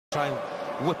Try and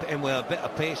whip it in with a bit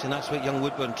of pace, and that's what young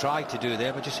Woodburn tried to do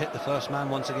there, but just hit the first man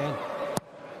once again.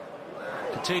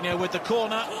 Coutinho with the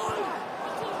corner.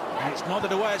 It's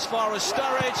nodded away as far as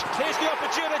Sturridge. Here's the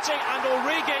opportunity, and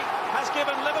Origi has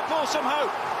given Liverpool some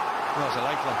hope. Well, it's a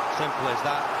lifeline, simple as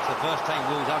that. It's the first time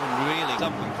Wolves haven't really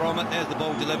something from it. There's the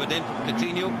ball delivered in from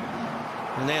Coutinho,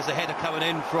 and there's the header coming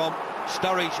in from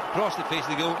Sturridge across the face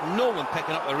of the goal. No one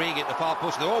picking up Origi at the far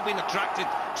post. They're all being attracted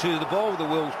to the ball, the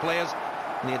Wolves players.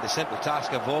 And he had the simple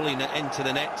task of volleying it into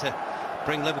the net to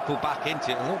bring Liverpool back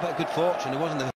into it. A little bit of good fortune. It wasn't the